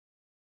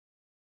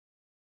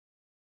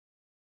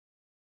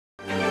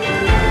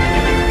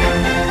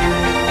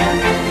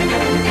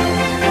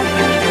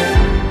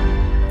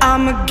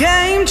I'm a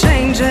game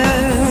changer.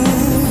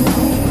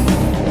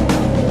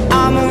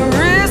 I'm a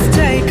risk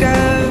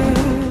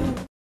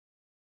taker.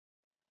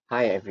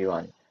 Hi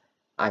everyone,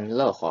 I'm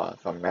𝗃𝗲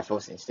from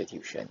Raffles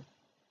Institution,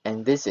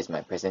 and this is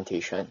my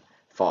presentation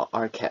for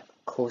RCAP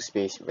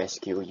CoSpace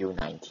Rescue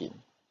U19.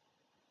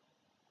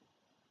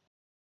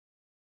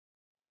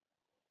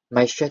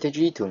 My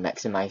strategy to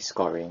maximize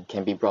scoring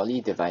can be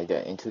broadly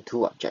divided into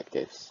two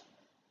objectives: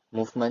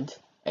 movement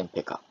and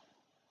pickup.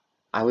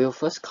 I will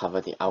first cover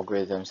the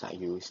algorithms I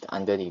used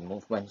under the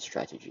movement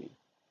strategy.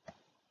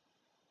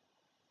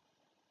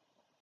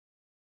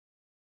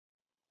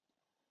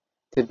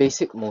 The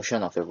basic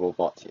motion of the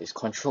robot is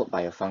controlled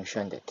by a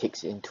function that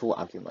takes in two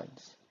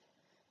arguments.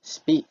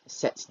 Speed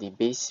sets the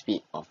base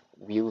speed of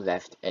wheel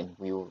left and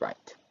wheel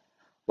right,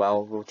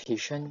 while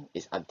rotation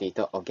is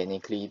updated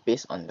organically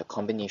based on the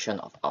combination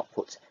of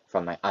outputs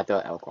from my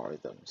other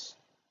algorithms.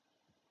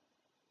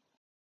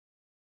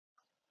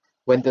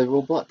 When the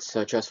robot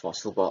searches for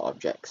super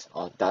objects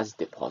or does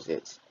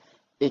deposits,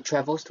 it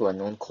travels to a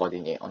known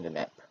coordinate on the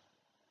map.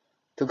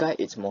 To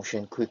guide its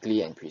motion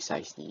quickly and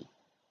precisely,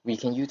 we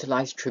can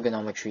utilize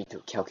trigonometry to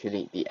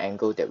calculate the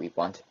angle that we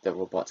want the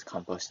robot's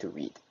compass to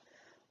read,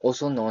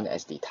 also known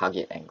as the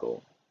target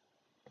angle.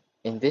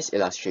 In this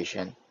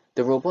illustration,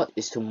 the robot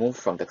is to move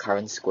from the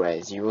current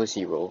square 0,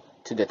 0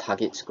 to the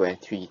target square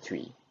 3,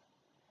 3.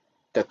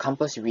 The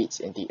compass reads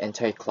in the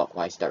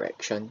anti-clockwise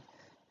direction,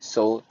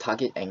 so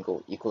target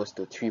angle equals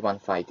to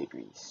 315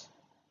 degrees.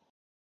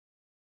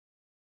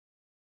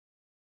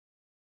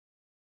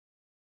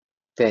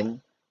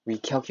 Then, we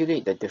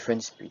calculate the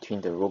difference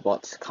between the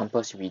robot's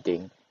compass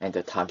reading and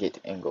the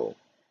target angle.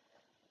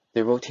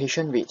 The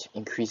rotation rate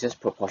increases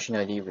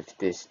proportionally with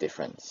this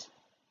difference.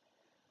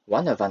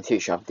 One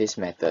advantage of this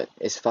method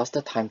is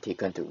faster time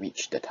taken to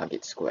reach the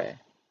target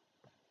square.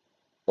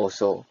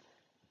 Also,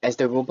 as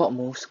the robot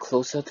moves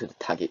closer to the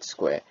target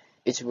square,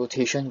 its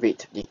rotation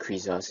rate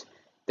decreases,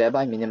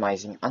 thereby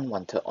minimizing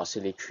unwanted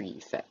oscillatory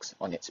effects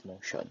on its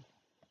motion.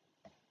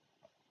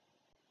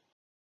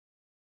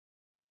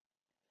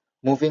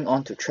 Moving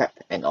on to trap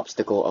and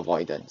obstacle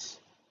avoidance.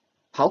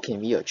 How can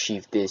we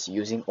achieve this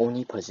using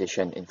only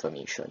position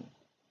information?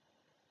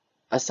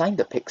 Assign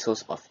the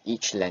pixels of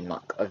each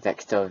landmark a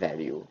vector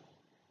value.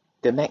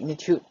 The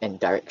magnitude and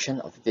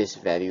direction of this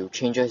value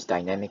changes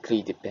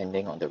dynamically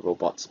depending on the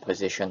robot's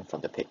position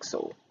from the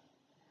pixel.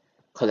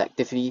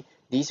 Collectively,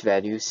 these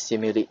values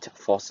simulate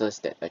forces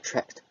that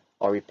attract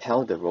or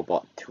repel the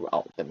robot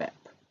throughout the map.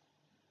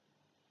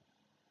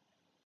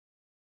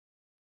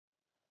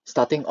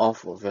 Starting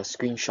off with a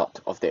screenshot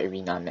of the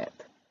arena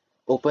map,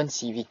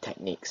 OpenCV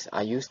techniques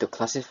are used to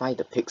classify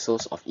the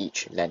pixels of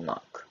each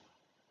landmark.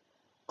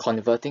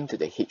 Converting to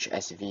the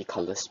HSV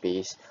color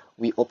space,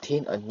 we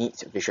obtain a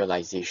neat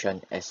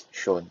visualization as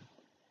shown.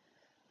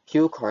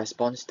 Hue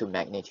corresponds to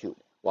magnitude,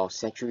 while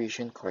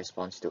saturation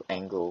corresponds to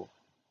angle.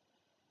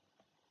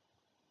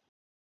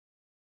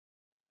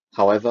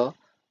 However,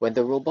 when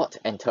the robot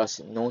enters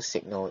no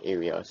signal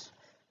areas,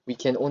 we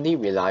can only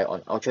rely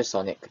on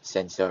ultrasonic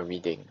sensor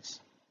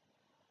readings.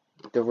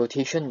 The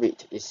rotation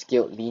rate is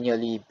scaled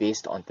linearly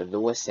based on the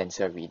lowest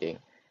sensor reading,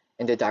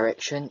 and the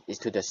direction is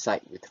to the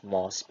side with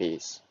more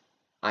space,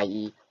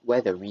 i.e.,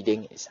 where the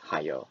reading is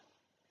higher.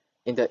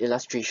 In the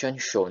illustration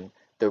shown,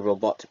 the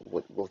robot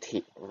would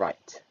rotate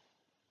right.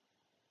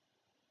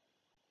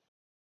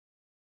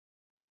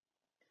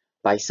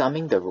 By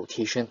summing the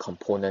rotation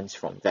components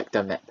from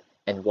vector map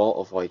and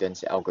wall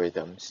avoidance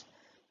algorithms,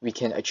 we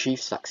can achieve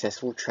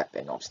successful trap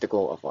and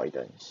obstacle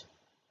avoidance.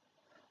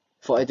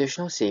 For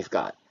additional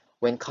safeguard,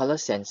 when color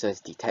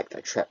sensors detect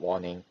a trap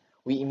warning,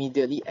 we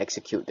immediately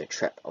execute the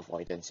trap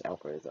avoidance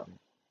algorithm.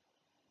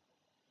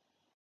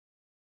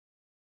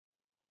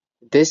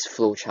 This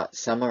flowchart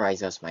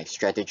summarizes my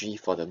strategy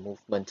for the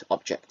movement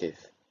objective.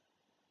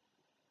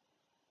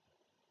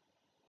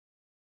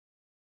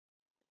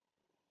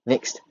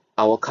 Next,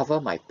 I will cover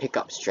my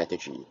pickup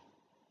strategy.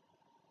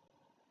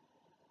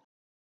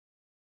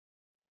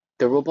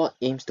 The robot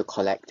aims to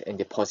collect and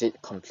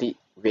deposit complete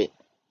red,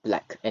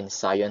 black, and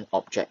cyan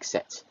object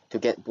sets to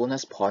get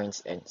bonus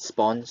points and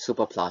spawn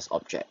superplus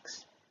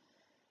objects.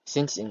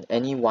 Since in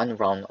any one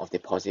round of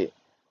deposit,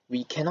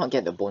 we cannot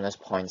get the bonus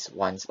points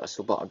once a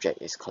super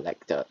object is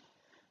collected,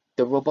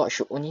 the robot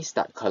should only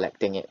start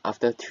collecting it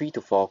after 3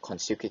 to 4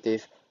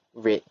 consecutive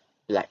red,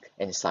 black,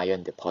 and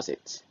cyan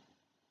deposits.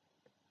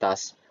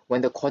 Thus,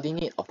 when the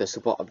coordinate of the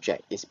super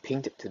object is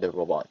pinged to the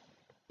robot,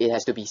 it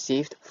has to be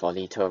saved for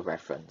later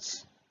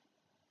reference.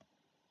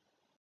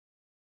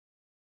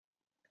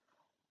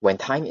 When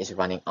time is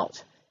running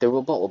out, the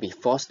robot will be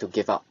forced to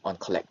give up on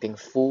collecting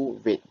full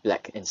red,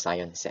 black, and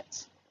cyan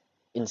sets.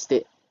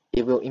 Instead,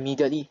 it will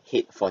immediately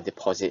head for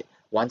deposit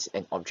once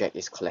an object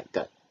is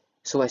collected,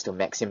 so as to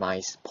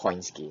maximize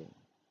points gain.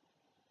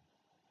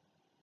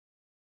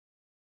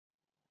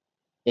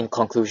 In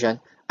conclusion,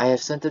 I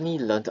have certainly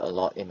learned a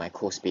lot in my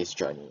CoSpace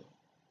journey.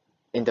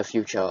 In the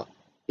future,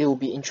 it will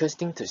be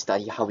interesting to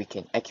study how we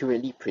can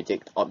accurately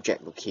predict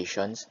object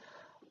locations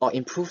or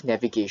improve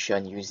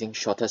navigation using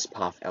shortest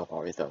path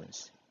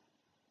algorithms.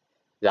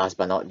 Last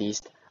but not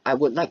least, I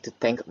would like to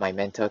thank my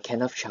mentor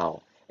Kenneth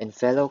Chow and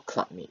fellow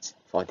clubmates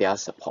for their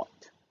support.